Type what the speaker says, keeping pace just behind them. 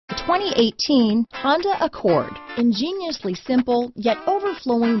The 2018 Honda Accord. Ingeniously simple, yet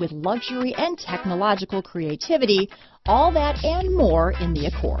overflowing with luxury and technological creativity, all that and more in the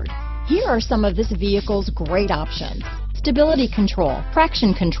Accord. Here are some of this vehicle's great options: stability control,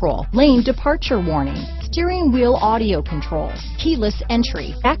 traction control, lane departure warning, steering wheel audio controls, keyless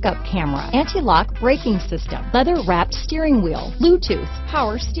entry, backup camera, anti-lock braking system, leather-wrapped steering wheel, Bluetooth,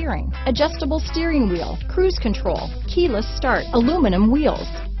 power steering, adjustable steering wheel, cruise control, keyless start, aluminum wheels,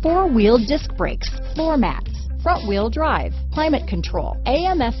 four-wheel disc brakes, floor mats, front-wheel drive, climate control,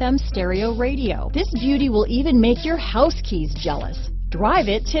 AM/FM stereo radio. This beauty will even make your house keys jealous. Drive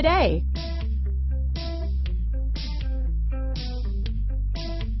it today.